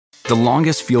The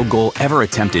longest field goal ever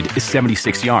attempted is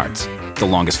 76 yards. The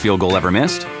longest field goal ever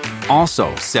missed?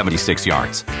 Also 76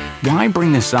 yards. Why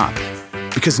bring this up?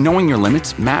 Because knowing your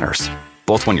limits matters,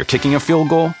 both when you're kicking a field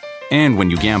goal and when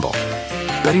you gamble.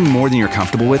 Betting more than you're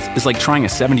comfortable with is like trying a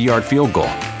 70-yard field goal.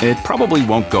 It probably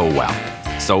won't go well.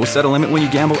 So set a limit when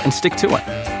you gamble and stick to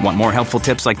it. Want more helpful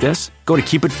tips like this? Go to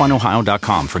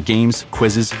keepitfunohio.com for games,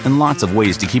 quizzes, and lots of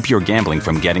ways to keep your gambling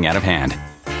from getting out of hand.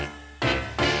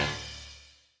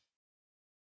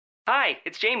 Hi,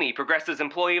 it's Jamie, Progressive's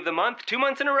Employee of the Month, 2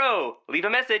 months in a row. Leave a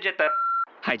message at the...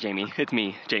 Hi, Jamie. It's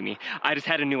me, Jamie. I just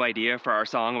had a new idea for our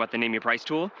song about the Name Your Price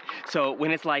tool. So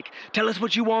when it's like, tell us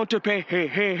what you want to pay, hey,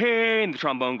 hey, hey, and the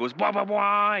trombone goes, blah, blah,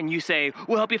 blah, and you say,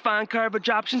 we'll help you find coverage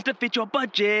options to fit your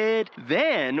budget.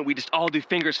 Then we just all do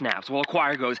finger snaps while a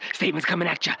choir goes, savings coming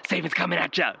at ya, savings coming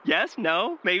at ya. Yes?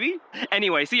 No? Maybe?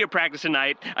 Anyway, see you at practice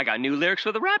tonight. I got new lyrics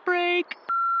for the rap break.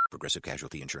 Progressive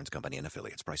Casualty Insurance Company and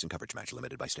Affiliates. Price and coverage match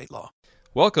limited by state law.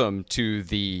 Welcome to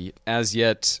the as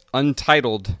yet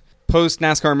untitled Post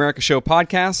NASCAR America Show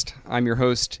podcast. I'm your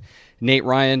host, Nate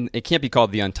Ryan. It can't be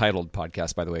called the Untitled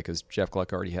podcast, by the way, because Jeff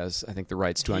Gluck already has, I think, the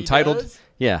rights to Untitled. Does?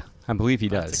 Yeah, I believe he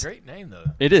does. That's a great name, though.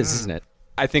 It is, isn't it?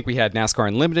 I think we had NASCAR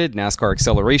Unlimited, NASCAR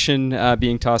Acceleration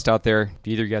being tossed out there.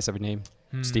 Do either of you guys have a name?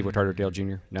 Steve Wotardo Dale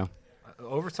Jr.? No?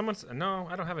 Over someone's? No,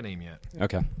 I don't have a name yet.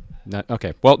 Okay.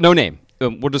 Okay. Well, no name.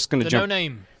 We're just going to jump. No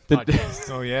name podcast.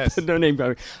 Oh, yes. No name.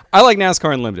 I like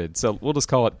NASCAR Unlimited, so we'll just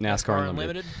call it NASCAR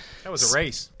Unlimited. That was a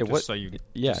race.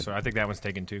 Yeah. So I think that one's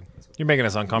taken too. You're making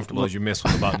us uncomfortable as you miss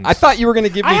with the buttons. I thought you were going to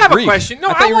give me I have brief. a question. No,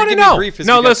 I I want to know.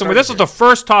 No, listen. This is the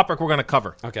first topic we're going to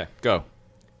cover. Okay, go.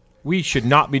 We should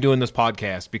not be doing this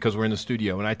podcast because we're in the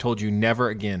studio, and I told you never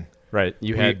again. Right.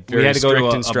 You We had had to go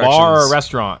to a bar or a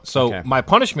restaurant. So Okay. my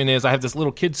punishment is I have this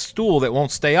little kid's stool that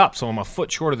won't stay up, so I'm a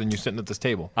foot shorter than you sitting at this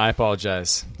table. I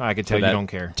apologize. I can tell for you that. don't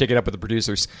care. Take it up with the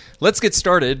producers. Let's get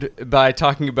started by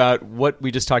talking about what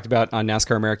we just talked about on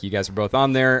NASCAR America. You guys were both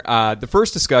on there. The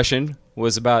first discussion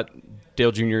was about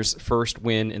Dale Jr.'s first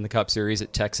win in the Cup Series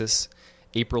at Texas,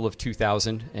 April of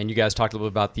 2000. And you guys talked a little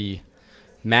bit about the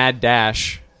mad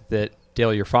dash that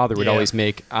Dale, your father, would always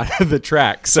make out of the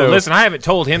track. So listen, I haven't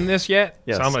told him this yet,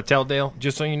 Yes. so I'm going to tell Dale,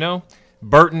 just so you know.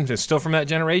 Burton is still from that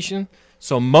generation,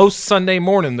 so most Sunday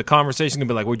morning the conversation is going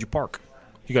to be like, where'd you park?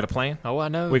 You got a plan? Oh, I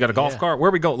know. We got a golf cart?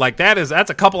 Where we go? Like, that's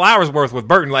a couple hours worth with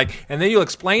Burton. Like, and then you'll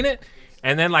explain it,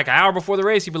 and then like an hour before the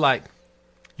race, he'll be like,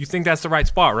 you think that's the right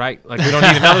spot, right? Like, we don't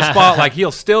need another spot? Like,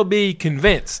 he'll still be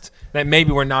convinced that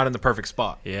maybe we're not in the perfect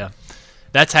spot. Yeah.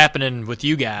 That's happening with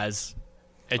you guys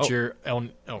at your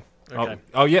own. Okay.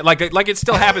 Oh, yeah, like it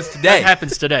still happens today. That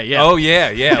happens today, yeah. Oh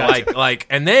yeah, like,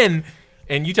 and then,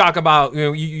 and you talk about,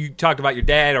 you talked about your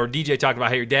dad, or DJ talked about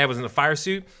how your dad was in a fire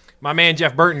suit. My man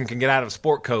Jeff Burton can get out of a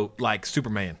sport coat like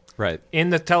Superman. Right.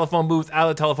 In the telephone booth, out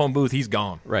of the telephone booth, he's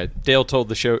gone. Right. Dale told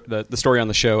the show the story on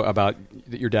the show about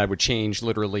that your dad would change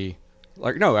literally.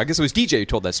 Like, no, I guess it was DJ who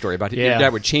told that story about your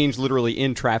dad would change literally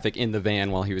in traffic in the van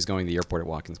while he was going to the airport at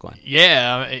Watkins Glen.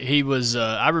 Yeah, he was.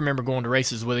 I remember going to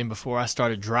races with him before I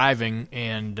started driving,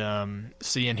 and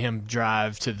seeing him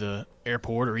drive to the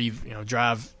airport, or even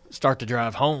start to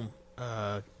drive home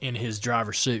in his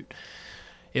driver's suit.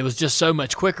 It was just so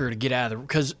much quicker to get out of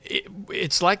because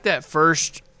it's like that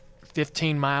first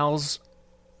 15 miles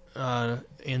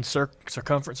in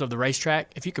circumference of the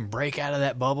racetrack. If you can break out of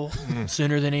that bubble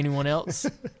sooner than anyone else,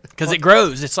 because it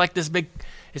grows. It's like this big.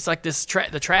 It's like this.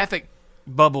 The traffic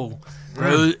bubble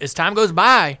grows as time goes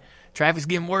by. Traffic's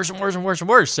getting worse and worse and worse and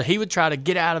worse. So he would try to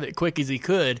get out of it quick as he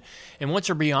could. And once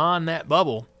you're beyond that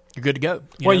bubble, you're good to go.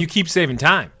 You keep saving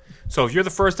time. So if you're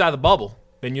the first out of the bubble,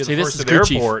 then you're the first to the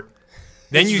airport.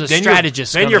 Then you're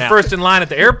first in line at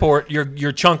the airport.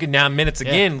 You're chunking down minutes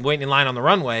again, waiting in line on the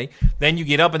runway. Then you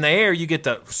get up in the air. You get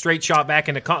the straight shot back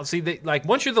into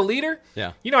once you're the leader.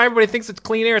 Yeah. Everybody thinks it's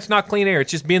clean air. It's not clean air.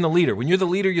 It's just being the leader. When you're the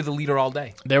leader all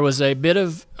day. There was a bit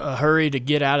of a hurry to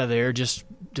get out of there, just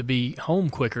to be home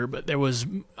quicker. But there was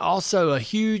also a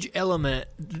huge element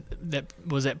that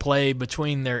was at play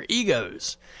between their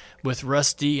egos, with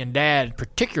Rusty and Dad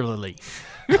particularly.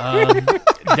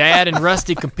 Dad and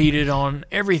Rusty competed on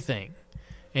everything,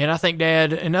 and I think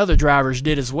Dad and other drivers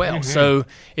did as well. So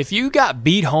if you got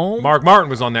beat home, Mark Martin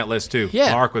was on that list too.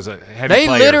 Yeah, Mark was a heavy They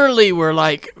player. literally were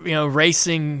like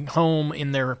racing home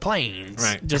in their planes,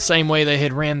 right? The same way they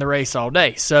had ran the race all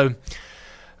day. So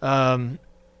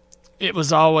it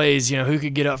was always who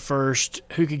could get up first,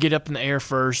 who could get up in the air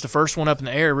first. The first one up in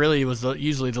the air really was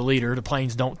usually the leader. The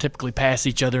planes don't typically pass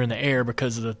each other in the air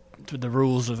because of the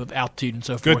rules of altitude and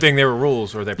so forth. Good thing there were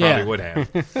rules, or they probably would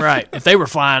have. Right. If they were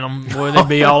flying them, boy, they'd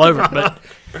be all over it. But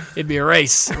it'd be a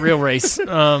race, a real race.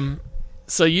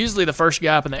 So usually the first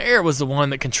guy up in the air was the one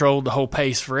that controlled the whole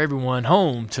pace for everyone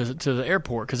home to the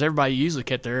airport, because everybody usually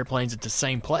kept their airplanes at the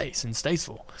same place in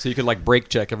Statesville. So you could like brake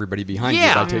check everybody behind you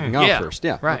by taking off first.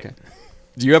 Yeah, right. Okay.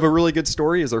 Do you have a really good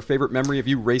story? Is there a favorite memory of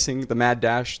you racing the Mad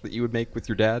Dash that you would make with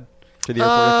your dad to the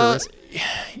airport after the race?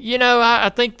 You know, I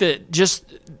think that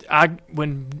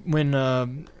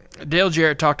when Dale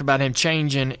Jarrett talked about him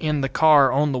changing in the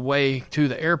car on the way to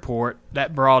the airport,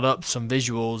 that brought up some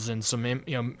visuals and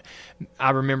some,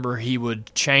 I remember he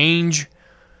would change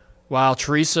while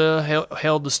Teresa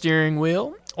held the steering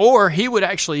wheel, or he would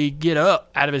actually get up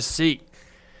out of his seat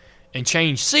and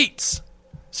change seats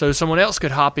so someone else could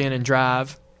hop in and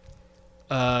drive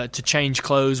to change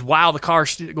clothes while the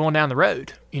car's going down the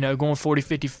road, going 40,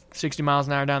 50, 60 miles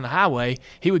an hour down the highway.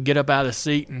 He would get up out of the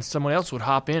seat and someone else would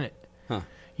hop in it. Huh.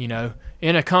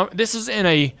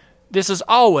 This is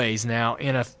always now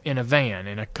in a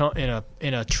van, what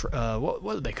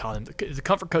do they call them? The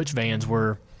Comfort Coach vans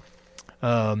were.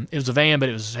 It was a van, but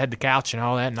it had the couch and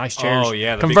all that, nice chairs. Oh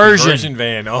yeah, the conversion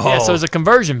van. Oh yeah, so it was a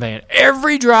conversion van.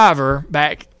 Every driver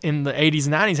back in the 80s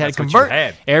and 90s had a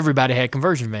conversion. Everybody had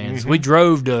conversion vans. We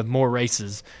drove to more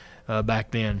races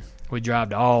back then. We drove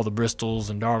to all the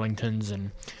Bristols and Darlingtons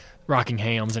and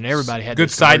Rockinghams, and everybody had.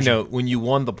 Good side note: when you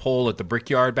won the pole at the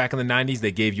Brickyard back in the 90s,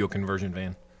 they gave you a conversion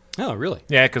van. Oh, really?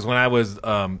 Yeah, because when I was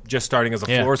just starting as a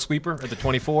floor sweeper at the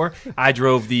 24, I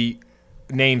drove the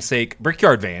namesake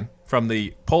Brickyard van from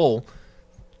the pole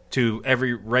to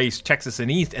every race, Texas and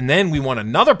East, and then we won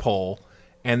another pole,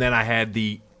 and then I had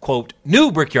the, quote, new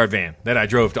Brickyard van that I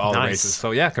drove to all the races.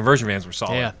 So, yeah, conversion vans were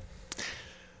solid. Yeah.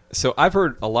 So I've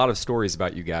heard a lot of stories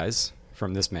about you guys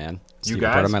from this man. You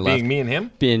guys, being me and him?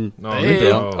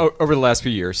 Over the last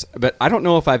few years. But I don't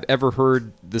know if I've ever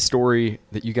heard the story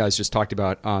that you guys just talked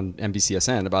about on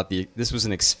NBCSN about this was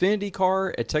an Xfinity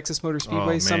car at Texas Motor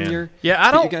Speedway some year. Yeah,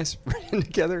 I don't. You guys ran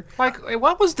together. Like,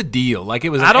 what was the deal? Like, it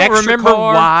was. I don't remember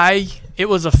car? why it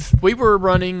was we were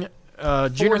running.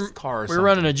 Junior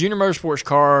running a Junior Motorsports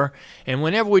car, and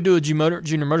whenever we do a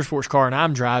Junior Motorsports car and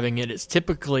I'm driving it, it's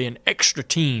typically an extra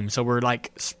team. So we're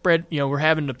like spread, we're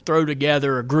having to throw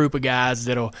together a group of guys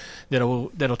that'll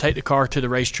take the car to the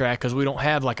racetrack because we don't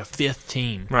have like a fifth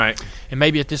team. Right. And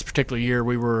maybe at this particular year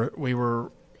we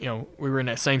were in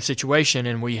that same situation,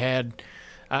 and we had.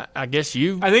 I guess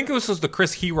I think this was the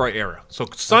Chris Heroy era. So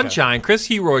Sunshine, okay. Chris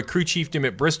Heroy crew chiefed him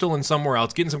at Bristol and somewhere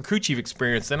else, getting some crew chief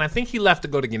experience. Then I think he left to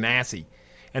go to Ganassi.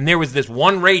 And there was this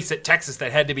one race at Texas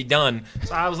that had to be done.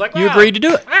 So I was like, you agreed to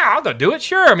do it? Yeah, I'll go do it.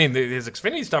 Sure. I mean, his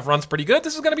Xfinity stuff runs pretty good.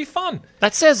 This is going to be fun.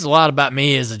 That says a lot about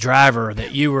me as a driver,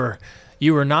 that you were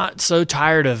not so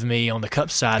tired of me on the Cup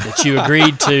side that you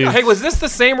agreed to. Hey, was this the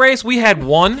same race? We had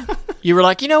one. You were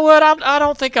like, you know what? I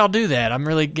don't think I'll do that. I'm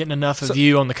really getting enough of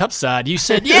you on the Cup side. You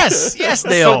said, yes,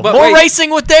 Dale. More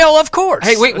racing with Dale, of course.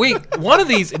 Hey, wait. One of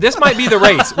these, this might be the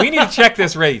race. We need to check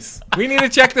this race.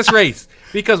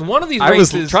 Because one of these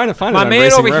races, I was trying to find my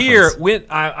man over here went.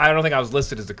 I don't think I was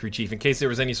listed as the crew chief in case there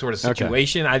was any sort of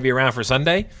situation. Okay. I'd be around for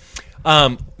Sunday.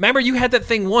 Remember, you had that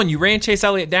thing won. You ran Chase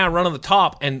Elliott down, run on the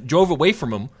top, and drove away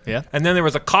from him. Yeah. And then there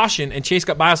was a caution, and Chase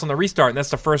got by us on the restart, and that's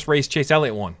the first race Chase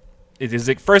Elliott won. It is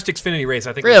the first Xfinity race.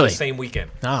 I think it was the same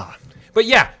weekend. Ah. But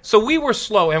yeah, so we were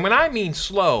slow, and when I mean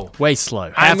slow, way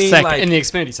slow. I mean second. like in the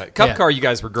Xfinity side. Cup car, you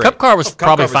guys were great. Cup car was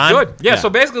probably fine. Good. Yeah, so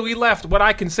basically we left what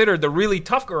I considered the really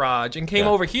tough garage and came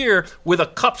over here with a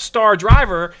Cup Star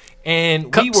driver,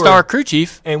 and Cup Star crew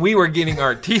chief, and we were getting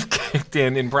our teeth kicked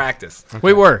in practice. Okay.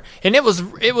 We were, and it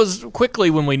was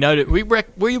quickly when we noted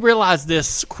we realized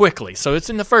this quickly. So it's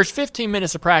in the first 15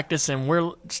 minutes of practice,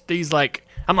 and Steve's like,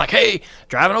 I'm like, hey,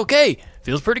 driving okay.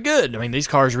 Feels pretty good. I mean, these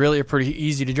cars really are pretty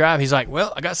easy to drive. He's like,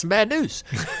 well, I got some bad news.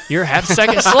 You're half a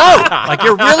second slow. Like,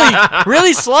 you're really,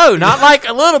 really slow. Not like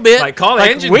a little bit. Like, call the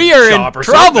engine we are shop in or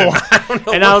trouble.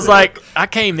 And I was like, I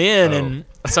came in and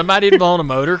somebody had blown a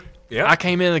motor. Yep. I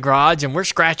came in the garage and we're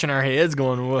scratching our heads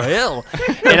going, well, hell.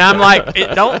 And I'm like,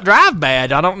 it don't drive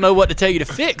bad. I don't know what to tell you to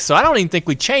fix. So I don't even think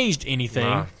we changed anything.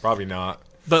 Nah, probably not.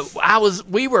 But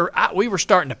we were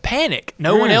starting to panic.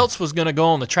 No one else was going to go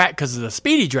on the track because of the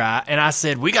speedy dry, and I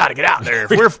said, we got to get out there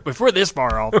if we're this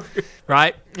far off,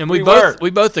 right? And we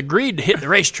both agreed to hit the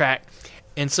racetrack,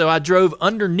 and so I drove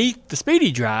underneath the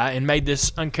speedy dry and made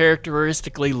this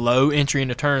uncharacteristically low entry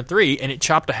into turn 3, and it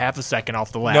chopped a half a second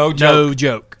off the lap. No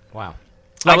joke. Wow.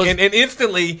 And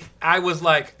instantly I was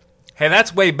like, hey,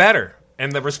 that's way better.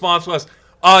 And the response was,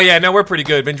 Oh yeah, no, we're pretty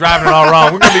good. Been driving it all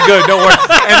wrong. We're gonna be good. Don't worry.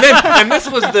 And this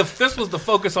was the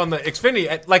focus on the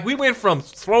Xfinity. Like we went from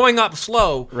throwing up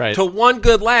slow to one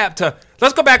good lap to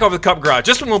let's go back over the Cup garage.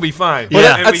 This one will be fine.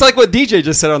 Yeah, that's like what DJ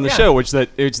just said on the show, which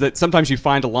that sometimes you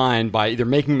find a line by either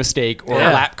making a mistake or a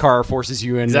lap car forces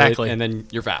you in, and then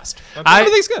you're fast.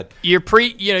 Everything's good. You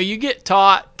get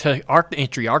taught to arc the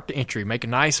entry, make a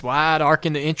nice wide arc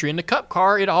in the entry. In the Cup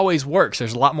car, it always works.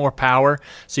 There's a lot more power,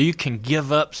 so you can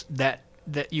give up that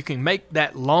you can make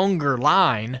that longer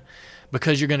line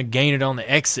because you're going to gain it on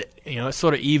the exit. It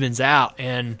sort of evens out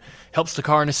and helps the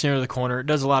car in the center of the corner. It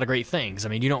does a lot of great things. I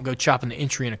mean, you don't go chopping the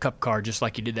entry in a Cup car just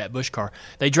like you did that Busch car.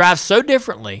 They drive so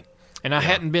differently, and I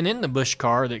hadn't been in the Busch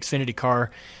car, the Xfinity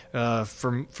car,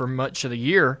 for much of the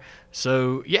year.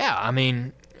 So, yeah, I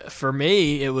mean, for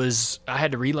me, it was I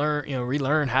had to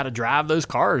relearn how to drive those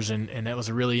cars, and that was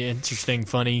a really interesting,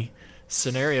 funny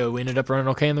scenario. We ended up running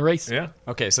okay in the race. Yeah.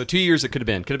 Okay, so 2 years it could have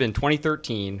been. Could have been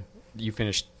 2013. You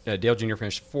finished. Dale Jr.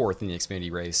 finished fourth in the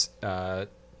Xfinity race.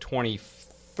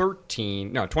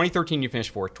 2013 you finished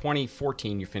fourth.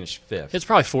 2014 you finished fifth. It's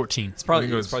probably 14. It's probably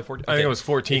 14. Okay. I think it was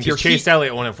 14. Because Chase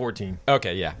Elliott won at 14.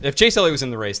 Okay, yeah. If Chase Elliott was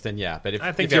in the race, then yeah. But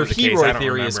if your Heroy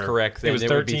theory is correct, then it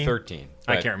would be 13.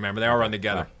 I can't remember. They all run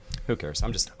together. Who cares?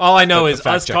 All I know is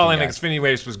us calling the Xfinity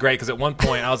race was great because at one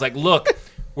point I was like, look,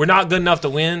 we're not good enough to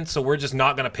win, so we're just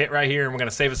not going to pit right here, and we're going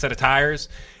to save a set of tires.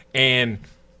 And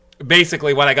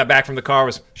basically, what I got back from the car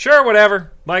was, sure,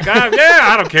 whatever. Like,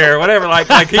 I don't care, whatever.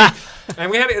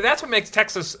 And we had that's what makes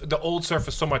Texas, the old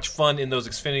surface, so much fun in those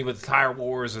Xfinity with the tire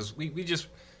wars. Is we just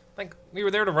we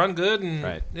were there to run good,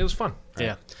 and it was fun. Right.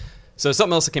 Yeah. So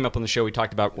something else that came up on the show, we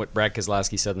talked about what Brad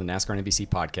Keselowski said in the NASCAR and NBC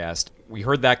podcast. We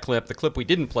heard that clip. The clip we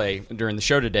didn't play during the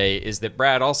show today is that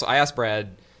Brad also. I asked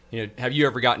Brad, have you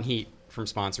ever gotten heat from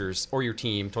sponsors or your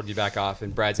team told you to back off?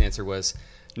 And Brad's answer was,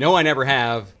 no, I never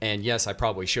have. And yes, I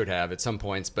probably should have at some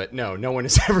points, but no one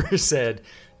has ever said,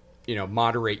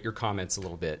 moderate your comments a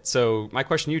little bit. So my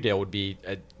question to you, Dale, would be,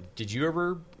 did you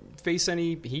ever face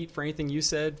any heat for anything you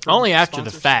said? Only after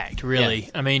sponsors? The fact, really.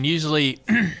 Yeah. I mean, usually,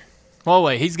 well,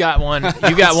 wait, he's got one.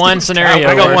 You got one scenario.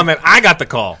 I got one that I got the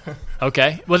call.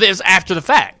 Okay. Well, it was after the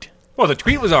fact. Well, the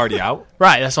tweet was already out.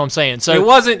 Right, that's what I'm saying. So it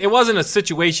wasn't a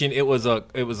situation. It was a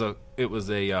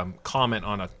comment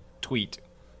on a tweet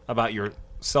about your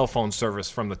cell phone service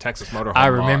from the Texas Motor Home I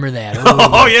remember that.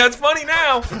 Oh yeah, it's funny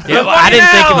now. Yeah, I didn't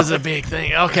think it was a big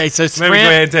thing. Okay, so Sprint. Let me go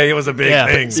ahead and tell you it was a big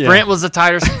thing. Sprint was the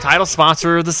title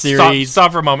sponsor of the series.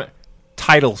 Stop for a moment.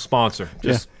 Title sponsor.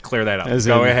 Just clear that up.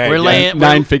 Go ahead. We're laying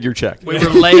nine-figure check. We're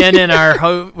laying in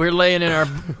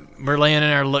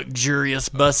our luxurious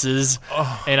buses,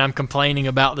 and I'm complaining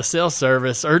about the cell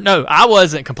service. Or no, I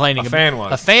wasn't complaining.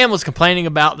 A fan was complaining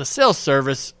about the cell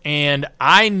service, and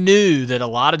I knew that a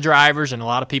lot of drivers and a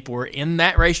lot of people were in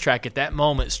that racetrack at that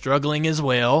moment struggling as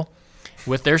well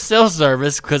with their cell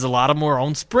service because a lot of them were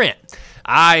on Sprint.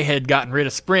 I had gotten rid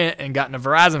of Sprint and gotten a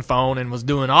Verizon phone and was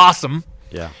doing awesome.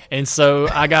 Yeah. And so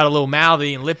I got a little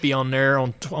mouthy and lippy on there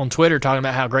on Twitter talking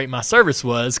about how great my service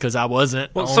was because I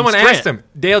wasn't on someone Sprint. asked him,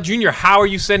 Dale Jr., how are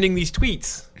you sending these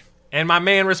tweets? And my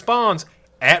man responds,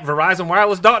 at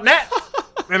VerizonWireless.net.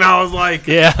 And I was like,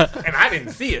 yeah. And I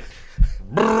didn't see it.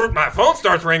 My phone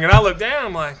starts ringing. I look down.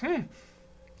 I'm like,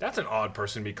 that's an odd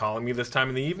person to be calling me this time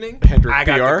in the evening. Hendrick I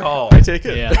got PR? the call. I take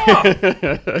it. Yeah.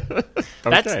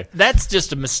 Okay. That's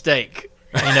just a mistake.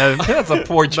 That's a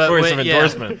poor choice of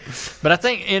endorsement. But I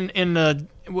think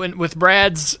with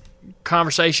Brad's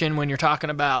conversation, when you're talking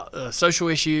about social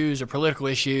issues or political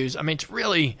issues, I mean, it's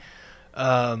really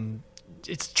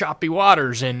it's choppy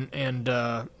waters, and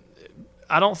I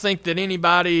don't think that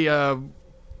anybody at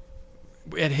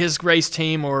his race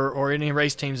team or any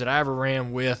race teams that I ever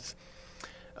ran with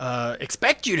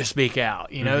expect you to speak out.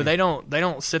 They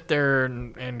don't sit there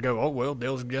and go, oh well,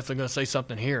 Dale's definitely going to say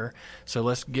something here, so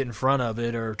let's get in front of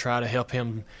it or try to help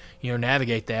him,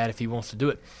 navigate that if he wants to do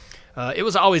it. It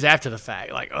was always after the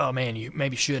fact, like, oh man, you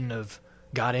maybe shouldn't have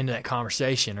got into that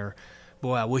conversation, or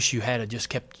boy, I wish you had just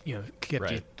kept your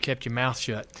mouth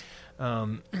shut.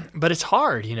 But it's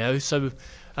hard, So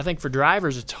I think for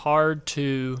drivers, it's hard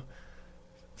to.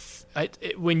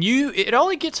 It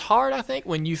only gets hard, I think,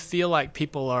 when you feel like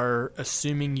people are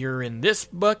assuming you're in this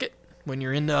bucket when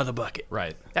you're in the other bucket.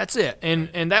 Right. That's it.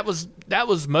 And that was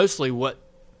mostly what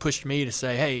pushed me to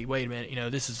say, hey, wait a minute,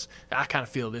 I kind of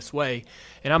feel this way.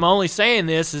 And I'm only saying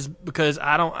this is because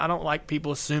I don't like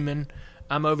people assuming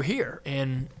I'm over here.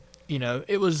 And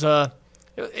it was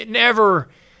it never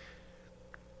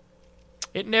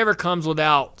comes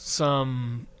without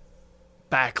some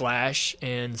backlash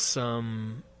and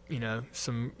some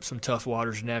some tough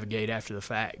waters to navigate after the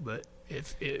fact, but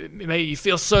it made you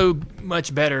feel so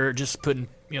much better just putting,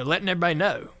 letting everybody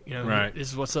know, right. This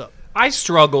is what's up. I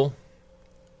struggle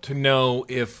to know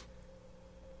if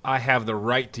I have the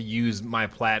right to use my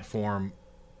platform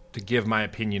to give my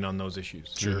opinion on those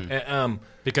issues. Sure.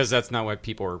 Because that's not why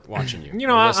people are watching you.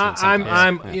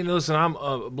 Listen, I'm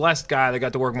a blessed guy that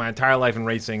got to work my entire life in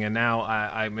racing, and now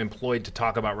I'm employed to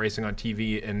talk about racing on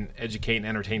TV and educate and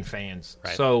entertain fans.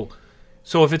 Right. So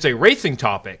if it's a racing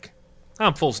topic,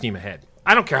 I'm full steam ahead.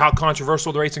 I don't care how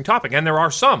controversial the racing topic, and there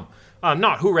are some.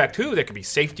 Not who wrecked who. There could be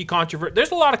safety controversy.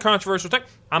 There's a lot of controversial stuff.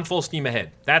 I'm full steam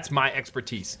ahead. That's my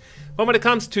expertise. But when it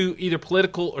comes to either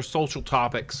political or social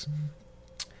topics,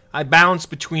 I balance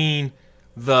between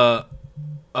the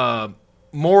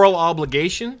moral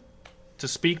obligation to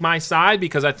speak my side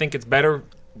because I think it's better.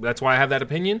 That's why I have that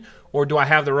opinion. Or do I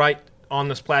have the right on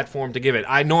this platform to give it?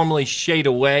 I normally shade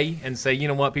away and say, you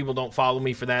know what, people don't follow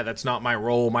me for that. That's not my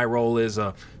role. My role is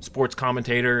a sports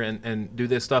commentator and do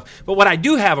this stuff. But what I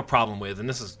do have a problem with, and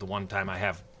this is the one time I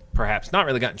have perhaps not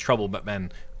really got in trouble but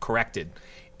been corrected,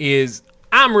 is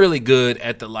I'm really good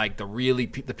at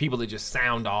the people that just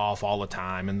sound off all the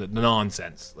time and the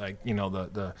nonsense, like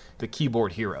the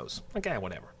keyboard heroes. Okay,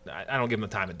 whatever. I don't give them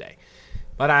the time of day,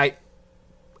 but I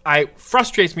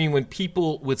frustrates me when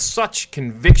people with such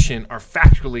conviction are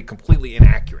factually completely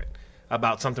inaccurate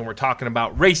about something we're talking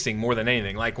about, racing more than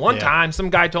anything. Like one time, some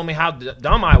guy told me how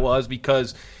dumb I was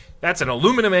because that's an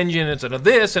aluminum engine, it's a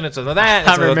this and it's a that,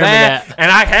 I remember that,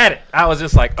 and I had it. I was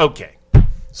just like, okay.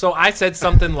 So I said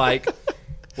something like,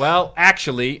 well,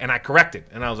 actually, and I corrected.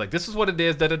 And I was like, this is what it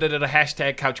is, da-da-da-da,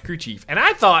 hashtag Couch Crew Chief. And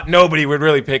I thought nobody would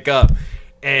really pick up.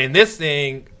 And this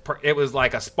thing, it was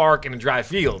like a spark in a dry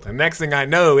field. And next thing I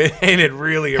know, it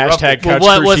really erupted. Hashtag Couch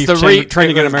Crew Chief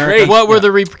trending in America. What were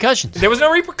the repercussions? There was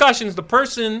no repercussions. The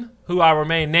person, who I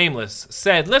remain nameless,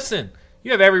 said, listen,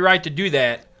 you have every right to do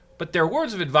that. But their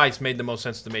words of advice made the most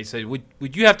sense to me. He said, what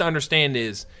you have to understand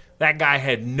is that guy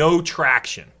had no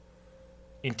traction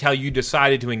until you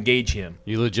decided to engage him.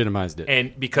 You legitimized it.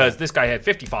 And because this guy had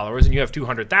 50 followers and you have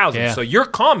 200,000. Yeah. So your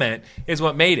comment is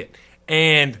what made it.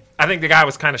 And I think the guy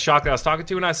was kind of shocked that I was talking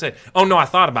to, and I said, oh, no, I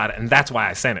thought about it, and that's why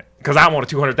I sent it. Because I wanted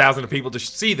 200,000 people to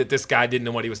see that this guy didn't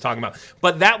know what he was talking about.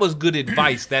 But that was good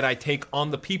advice that I take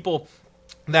on the people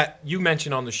that you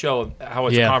mentioned on the show, how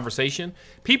it's a conversation.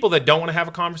 People that don't want to have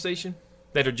a conversation,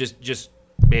 that are just,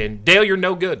 man, Dale, you're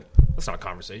no good. That's not a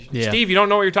conversation. Yeah. Steve, you don't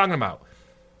know what you're talking about.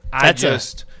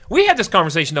 We had this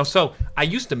conversation, though. So I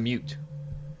used to mute.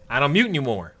 I don't mute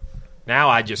anymore. Now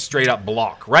I just straight up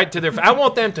block right to their. I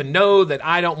want them to know that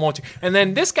I don't want to. And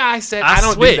then this guy said, "I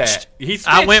don't do that." He switched.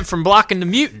 I went from blocking to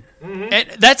muting, and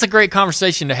that's a great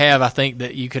conversation to have. I think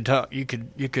that you could talk. You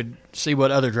could see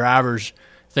what other drivers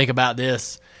think about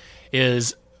this.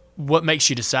 Is what makes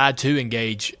you decide to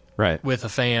engage with a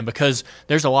fan, because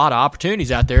there's a lot of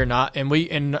opportunities out there.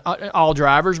 And all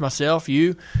drivers, myself,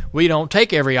 you, we don't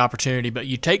take every opportunity, but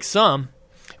you take some.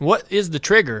 What is the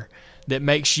trigger that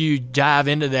makes you dive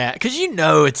into that? Because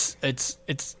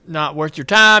it's not worth your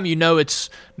time.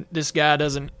 This guy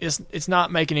doesn't. It's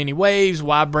not making any waves.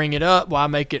 Why bring it up? Why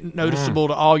make it noticeable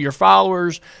to all your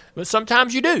followers? But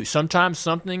sometimes you do. Sometimes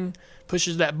something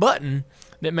pushes that button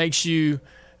that makes you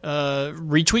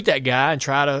retweet that guy and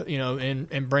try to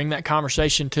and bring that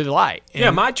conversation to the light.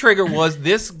 And my trigger was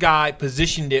this guy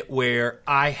positioned it where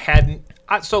I hadn't.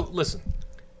 So listen,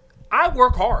 I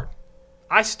work hard.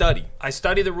 I study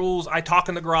the rules. I talk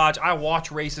in the garage. I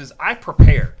watch races. I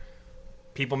prepare.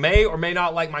 People may or may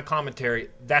not like my commentary.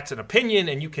 That's an opinion,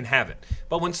 and you can have it.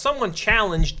 But when someone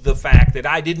challenged the fact that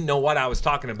I didn't know what I was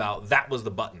talking about, that was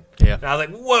the button. Yeah. And I was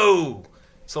like, whoa.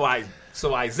 So I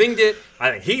zinged it.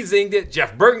 I think he zinged it.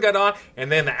 Jeff Burton got on, and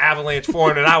then the avalanche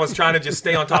formed, and I was trying to just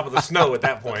stay on top of the snow at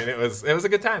that point. It was a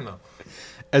good time, though.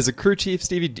 As a crew chief,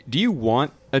 Stevie, do you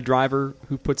want a driver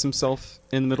who puts himself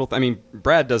in the middle? I mean,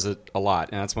 Brad does it a lot,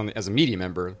 and that's as a media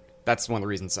member, that's one of the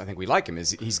reasons I think we like him,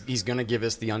 is he's going to give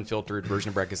us the unfiltered version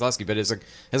of Brad Keselowski. But as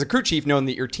a crew chief, knowing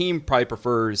that your team probably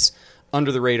prefers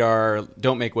under the radar,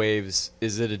 don't make waves,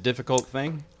 is it a difficult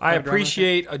thing? I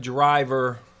appreciate a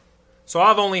driver. So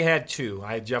I've only had two.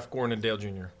 I had Jeff Gordon and Dale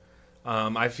Jr.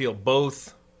 I feel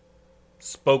both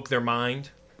spoke their mind.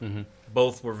 Mm-hmm.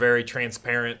 Both were very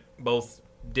transparent. Both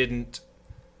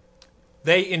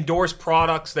they endorsed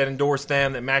products that endorsed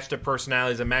them, that matched their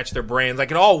personalities, that matched their brands.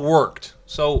 Like, it all worked.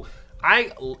 So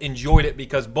I enjoyed it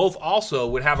because both also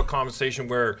would have a conversation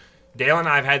where Dale and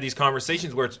I have had these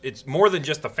conversations where it's more than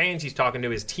just the fans he's talking to.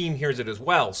 His team hears it as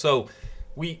well. So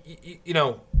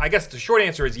I guess the short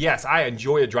answer is yes, I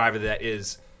enjoy a driver that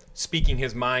is speaking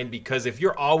his mind, because if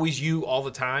you're always you all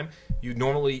the time, you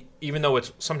normally, even though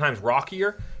it's sometimes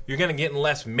rockier, you're going to get in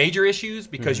less major issues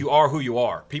because you are who you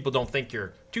are. People don't think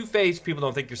you're two-faced. People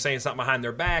don't think you're saying something behind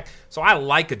their back. So I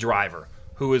like a driver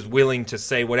who is willing to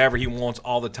say whatever he wants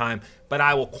all the time. But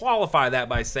I will qualify that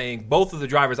by saying both of the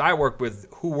drivers I worked with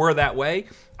who were that way,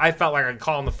 I felt like I could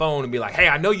call on the phone and be like, hey,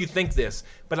 I know you think this,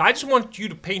 but I just want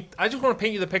to paint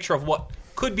you the picture of what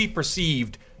could be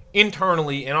perceived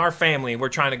internally in our family, and we're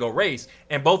trying to go race.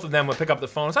 And both of them would pick up the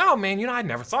phone and say, oh, man, I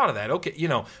never thought of that. Okay,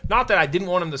 not that I didn't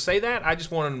want them to say that. I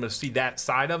just wanted them to see that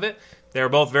side of it. They were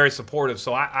both very supportive.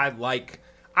 So I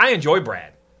enjoy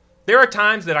Brad. There are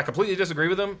times that I completely disagree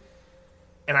with him,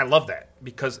 and I love that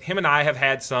because him and I have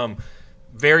had some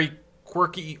very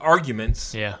quirky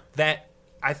arguments that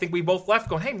I think we both left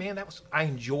going, hey, man, I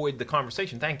enjoyed the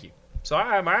conversation. Thank you. So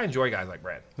I enjoy guys like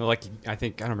Brad. Well, I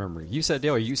don't remember. You said,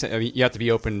 Dale, you have to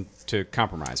be open to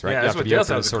compromise, right? Yeah, you that's have what to be Dale open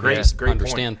said. to sort of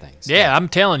understand point. things. Yeah, I'm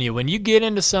telling you, when you get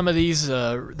into some of these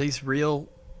real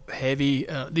heavy,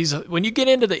 when you get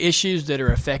into the issues that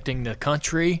are affecting the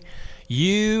country,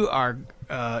 you are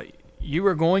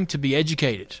going to be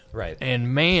educated, right?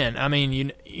 And man, I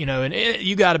mean,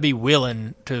 you got to be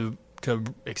willing to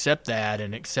accept that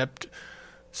and accept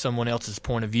someone else's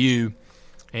point of view.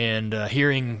 And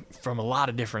hearing from a lot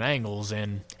of different angles.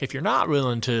 And if you're not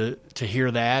willing to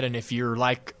hear that, and if you're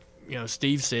like,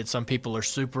 Steve said, some people are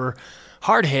super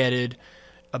hard-headed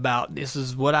about this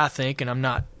is what I think and I'm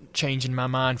not changing my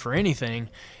mind for anything.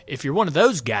 If you're one of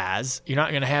those guys, you're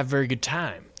not going to have a very good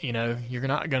time. You're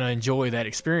not going to enjoy that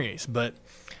experience. But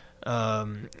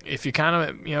if you're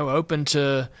kind of, open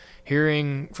to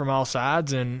hearing from all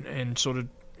sides and sort of,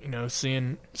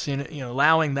 seeing it,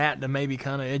 allowing that to maybe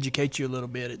kind of educate you a little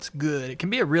bit. It's good. It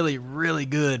can be a really, really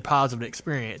good positive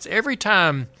experience. Every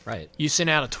time you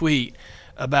send out a tweet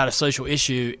about a social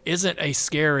issue isn't a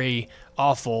scary,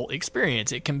 awful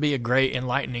experience. It can be a great,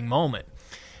 enlightening moment.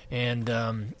 And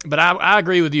but I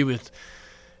agree with you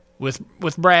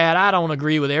with Brad. I don't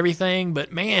agree with everything,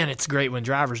 but man, it's great when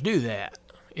drivers do that.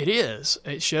 It is.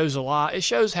 It shows a lot. It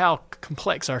shows how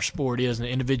complex our sport is and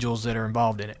the individuals that are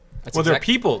involved in it. They're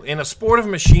people. In a sport of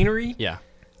machinery, yeah.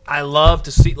 I love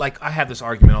to see, I have this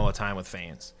argument all the time with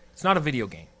fans. It's not a video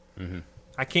game. Mm-hmm.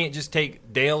 I can't just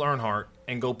take Dale Earnhardt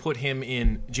and go put him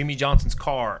in Jimmy Johnson's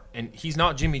car, and he's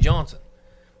not Jimmy Johnson.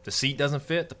 The seat doesn't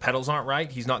fit. The pedals aren't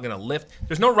right. He's not going to lift.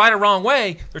 There's no right or wrong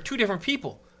way. They're two different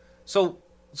people. So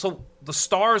the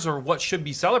stars are what should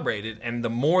be celebrated, and the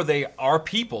more they are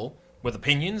people with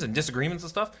opinions and disagreements and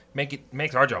stuff,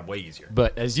 makes our job way easier.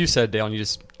 But as you said, Dale, and you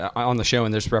just on the show,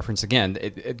 and there's reference again,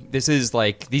 this is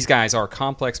like these guys are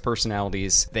complex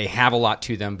personalities. They have a lot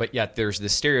to them, but yet there's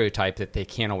this stereotype that they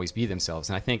can't always be themselves.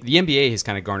 And I think the NBA has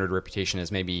kind of garnered a reputation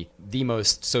as maybe the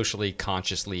most socially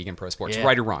conscious league in pro sports,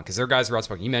 right or wrong, because there are guys who are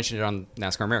outspoken. You mentioned it on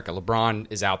NASCAR America. LeBron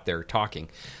is out there talking.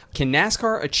 Can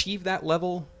NASCAR achieve that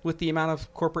level with the amount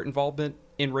of corporate involvement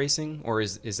in racing, or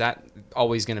is that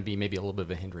always going to be maybe a little bit of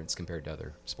a hindrance compared to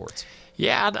other sports?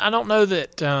 Yeah, I don't know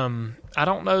that. I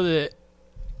don't know that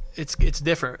it's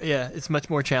different. Yeah, it's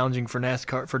much more challenging for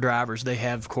NASCAR for drivers. They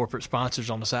have corporate sponsors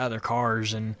on the side of their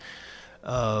cars, and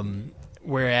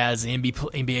whereas the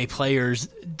NBA players,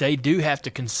 they do have to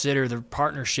consider the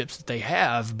partnerships that they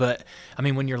have. But I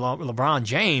mean, when you're LeBron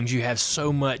James, you have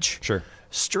so much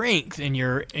strength in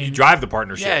you drive the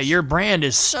partnerships. Yeah, your brand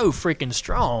is so freaking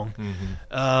strong.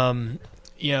 Mm-hmm.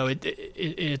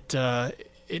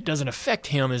 It doesn't affect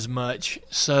him as much.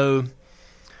 So,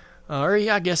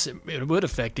 I guess it would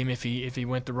affect him if he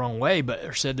went the wrong way,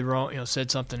 or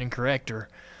said something incorrect or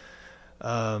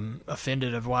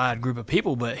offended a wide group of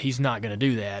people. But he's not going to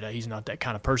do that. He's not that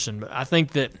kind of person. But I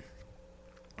think that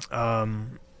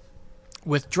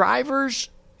with drivers,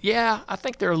 I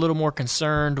think they're a little more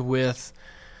concerned with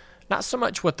not so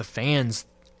much what the fans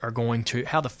are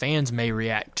how the fans may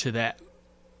react to that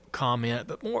comment,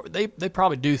 but more they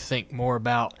probably do think more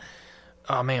about,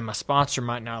 oh man, my sponsor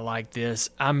might not like this.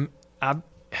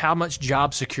 How much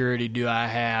job security do I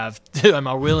have? Am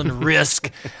I willing to risk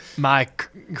my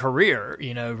career?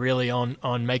 Really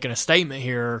on making a statement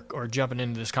here or jumping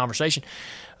into this conversation.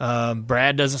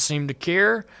 Brad doesn't seem to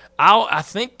care. I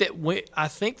think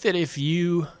that if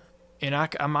you, and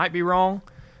I might be wrong,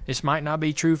 this might not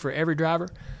be true for every driver,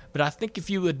 but I think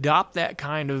if you adopt that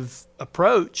kind of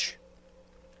approach,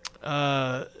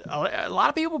 a lot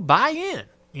of people buy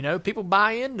in. People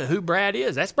buy into who Brad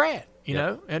is. That's Brad.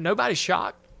 And nobody's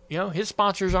shocked. His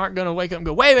sponsors aren't going to wake up and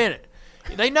go, wait a minute.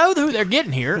 They know who they're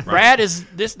getting here. Brad is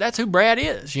this. That's who Brad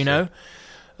is.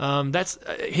 That's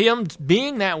him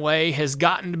being that way has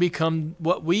gotten to become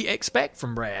what we expect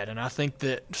from Brad, and I think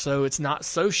that so it's not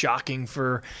so shocking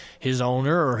for his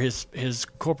owner or his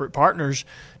corporate partners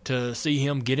to see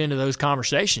him get into those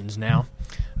conversations now.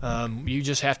 You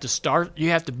just have to start. You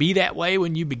have to be that way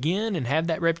when you begin and have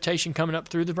that reputation coming up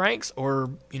through the ranks, or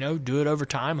do it over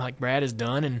time like Brad has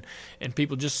done, and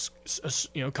people just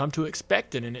come to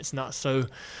expect it, and it's not so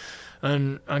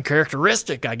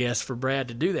uncharacteristic, I guess, for Brad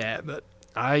to do that. But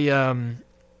I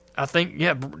think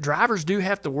drivers do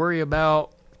have to worry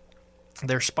about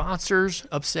their sponsors,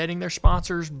 upsetting their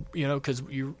sponsors, because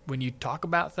when you talk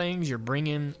about things,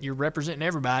 you're representing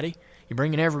everybody. You're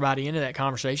bringing everybody into that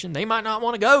conversation. They might not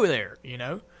want to go there,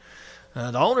 the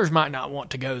owners might not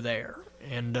want to go there.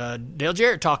 And Dale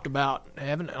Jarrett talked about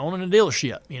owning a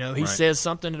dealership. He says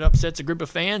something that upsets a group of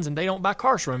fans, and they don't buy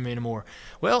cars from him anymore.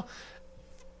 Well,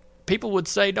 people would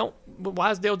say, why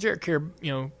does Dale Jarrett care?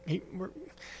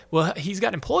 He's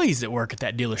got employees that work at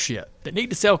that dealership that need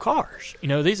to sell cars.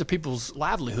 These are people's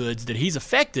livelihoods that he's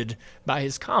affected by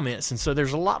his comments. And so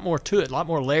there's a lot more to it, a lot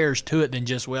more layers to it than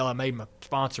just, I made my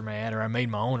sponsor mad or I made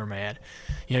my owner mad.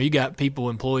 You got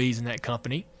employees in that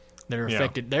company that are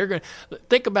affected. They're going to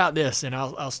think about this, and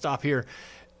I'll stop here.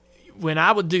 When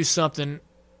I would do something,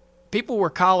 people were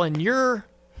calling your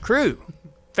crew.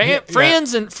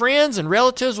 Friends and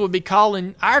relatives would be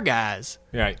calling our guys.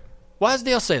 Right. Why does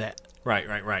Dale say that?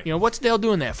 Right. What's Dale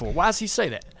doing that for? Why does he say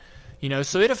that?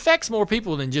 So it affects more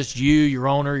people than just you, your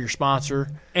owner, your sponsor.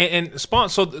 And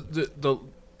so the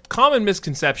common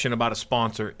misconception about a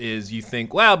sponsor is you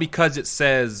think, because it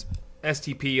says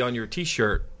STP on your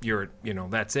T-shirt,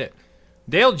 that's it.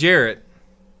 Dale Jarrett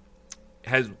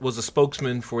was a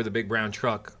spokesman for the Big Brown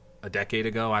Truck a decade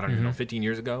ago. I don't even know, 15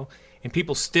 years ago, and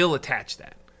people still attach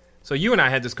that. So you and I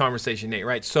had this conversation, Nate,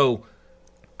 right? So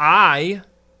I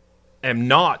am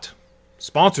not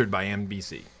sponsored by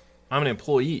NBC. I'm an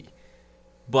employee.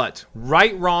 But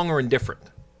right, wrong, or indifferent,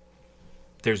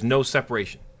 there's no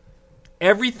separation.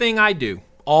 Everything I do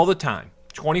all the time,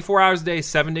 24 hours a day,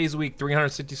 7 days a week,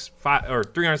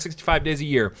 365 days a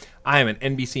year, I am an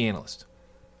NBC analyst.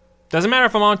 Doesn't matter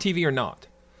if I'm on TV or not.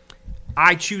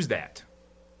 I choose that.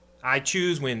 I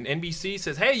choose when NBC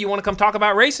says, hey, you want to come talk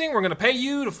about racing? We're going to pay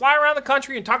you to fly around the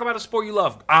country and talk about a sport you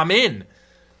love. I'm in.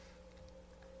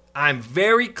 I'm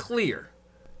very clear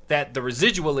that the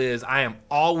residual is I am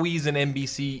always an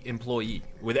NBC employee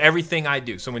with everything I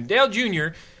do. So when Dale Jr.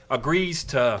 agrees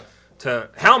to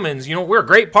Hellman's, we're a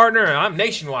great partner, and I'm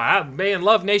nationwide. I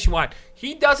love nationwide.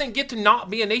 He doesn't get to not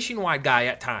be a nationwide guy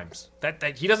at times.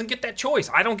 That he doesn't get that choice.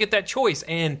 I don't get that choice.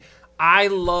 And I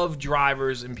love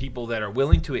drivers and people that are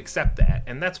willing to accept that.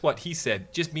 And that's what he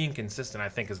said. Just being consistent, I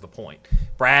think, is the point.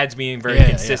 Brad's being very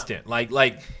consistent.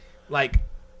 Yeah. Like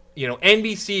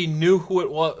NBC knew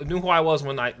who I was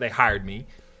when they hired me,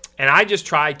 and I just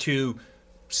try to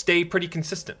stay pretty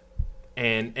consistent.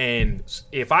 And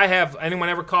if I have anyone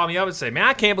ever call me up and say, "Man,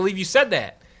 I can't believe you said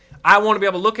that," I want to be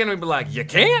able to look at them and be like, "You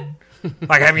can't?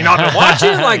 Like, have you not been watching?"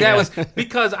 That was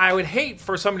because I would hate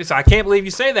for somebody to say, "I can't believe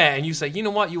you say that," and you say, "You know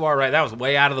what? You are right. That was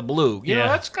way out of the blue."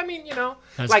 That's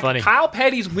like funny. Kyle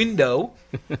Petty's window,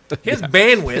 his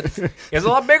bandwidth is a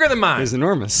lot bigger than mine. It's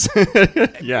enormous.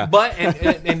 Yeah. But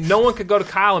and no one could go to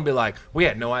Kyle and be like, "We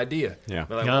had no idea." Yeah.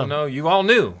 But well, no, you all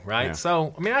knew, right? Yeah.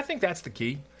 So I think that's the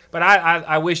key. But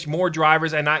I wish more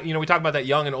drivers, and we talk about that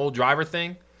young and old driver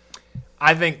thing.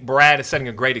 I think Brad is setting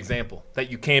a great example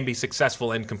that you can be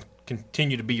successful and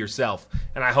continue to be yourself.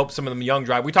 And I hope some of them young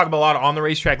drivers. We talk about a lot on the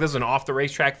racetrack. This is an off the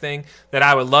racetrack thing that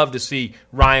I would love to see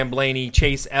Ryan Blaney,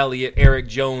 Chase Elliott, Eric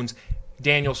Jones,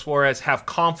 Daniel Suarez have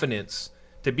confidence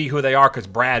to be who they are because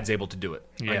Brad's able to do it.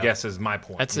 I guess is my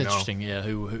point. That's interesting. Yeah,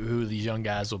 who these young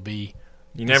guys will be.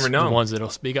 You never know. The ones that'll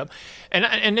speak up.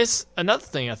 And this another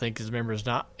thing I think is, remember,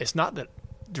 it's not that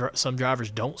some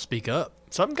drivers don't speak up.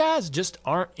 Some guys just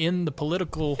aren't in the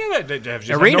political they just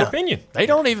arena. Have no opinion. They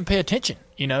don't even pay attention.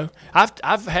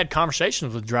 I've had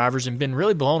conversations with drivers and been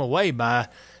really blown away by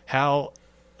how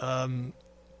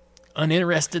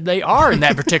uninterested they are in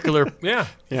that particular field.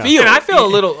 And I feel a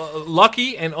little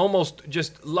lucky and almost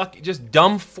just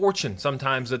dumb fortune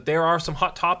sometimes that there are some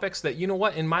hot topics that,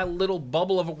 in my little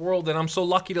bubble of a world that I'm so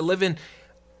lucky to live in,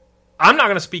 I'm not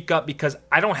going to speak up because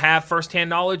I don't have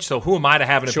firsthand knowledge, so who am I to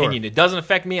have an opinion? It doesn't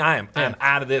affect me. I am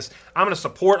out of this. I'm going to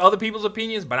support other people's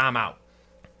opinions, but I'm out.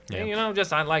 Yeah. And,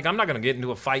 I'm not going to get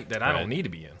into a fight that I don't need to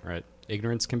be in. Right.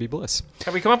 Ignorance can be bliss.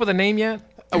 Have we come up with a name yet?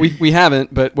 We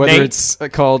haven't, but whether Nate, it's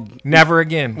called Never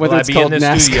Again whether will it's I be called in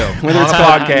this studio whether it's on a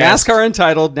called podcast. NASCAR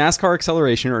Untitled, NASCAR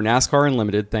Acceleration, or NASCAR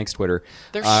Unlimited, thanks Twitter.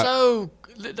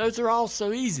 Those are all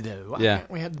so easy though. Why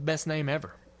can't we have the best name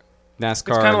ever? NASCAR.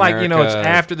 It's kind of like, it's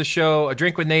after the show, a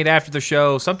drink with Nate after the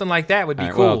show, something like that would be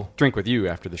cool. Well, drink with you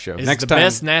after the show. Is the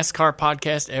best NASCAR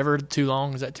podcast ever too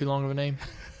long? Is that too long of a name?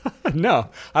 No,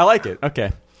 I like it.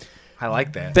 Okay. I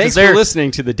like that. Thanks for listening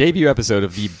to the debut episode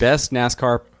of the best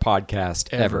NASCAR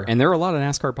podcast ever. And there are a lot of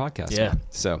NASCAR podcasts. Yeah. Now,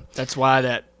 so that's why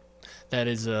that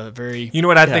is a very... You know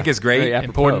what I think is great?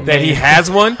 Important that he has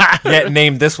one, yet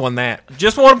named this one that.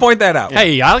 Just want to point that out.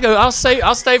 Hey,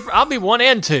 I'll be 1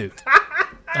 and 2.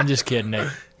 I'm just kidding, Nate.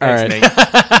 All right.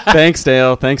 Thanks,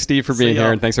 Dale. Thanks, Steve, for being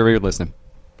here. And thanks, everybody, for listening.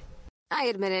 I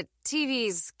admit it,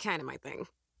 TV's kind of my thing.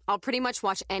 I'll pretty much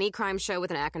watch any crime show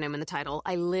with an acronym in the title.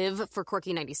 I live for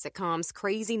quirky 90s sitcoms,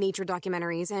 crazy nature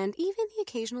documentaries, and even the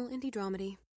occasional indie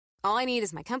dramedy. All I need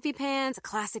is my comfy pants, a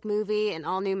classic movie, an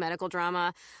all-new medical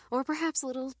drama, or perhaps a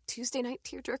little Tuesday night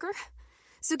tearjerker.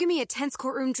 So give me a tense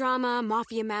courtroom drama,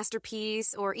 mafia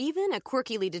masterpiece, or even a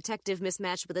quirky lead detective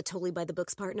mismatched with a totally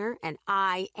by-the-books partner, and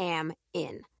I am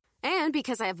in. And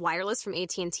because I have wireless from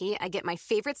AT&T, I get my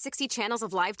favorite 60 channels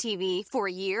of live TV for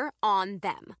a year on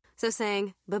them. So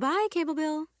saying bye-bye, cable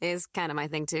bill, is kind of my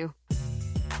thing, too.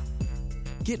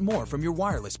 Get more from your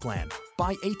wireless plan.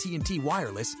 Buy AT&T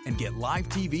Wireless and get live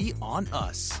TV on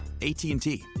us.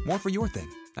 AT&T. More for your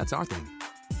thing. That's our thing.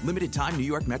 Limited time New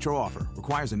York Metro offer.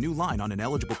 Requires a new line on an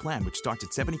eligible plan which starts at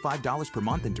 $75 per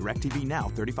month and DirecTV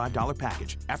Now $35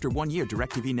 package. After 1 year,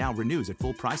 DirecTV Now renews at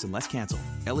full price unless canceled.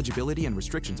 Eligibility and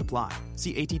restrictions apply.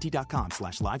 See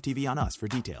att.com/live TV on us for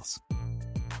details.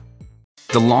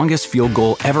 The longest field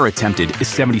goal ever attempted is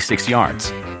 76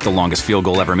 yards. The longest field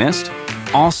goal ever missed?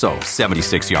 Also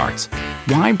 76 yards.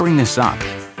 Why bring this up?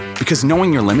 Because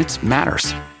knowing your limits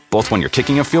matters, both when you're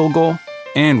kicking a field goal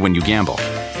and when you gamble.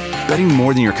 Betting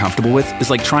more than you're comfortable with is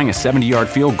like trying a 70-yard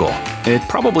field goal. It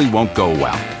probably won't go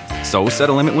well. So set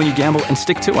a limit when you gamble and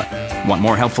stick to it. Want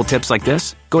more helpful tips like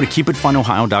this? Go to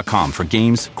keepitfunohio.com for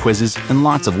games, quizzes, and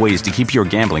lots of ways to keep your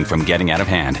gambling from getting out of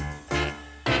hand.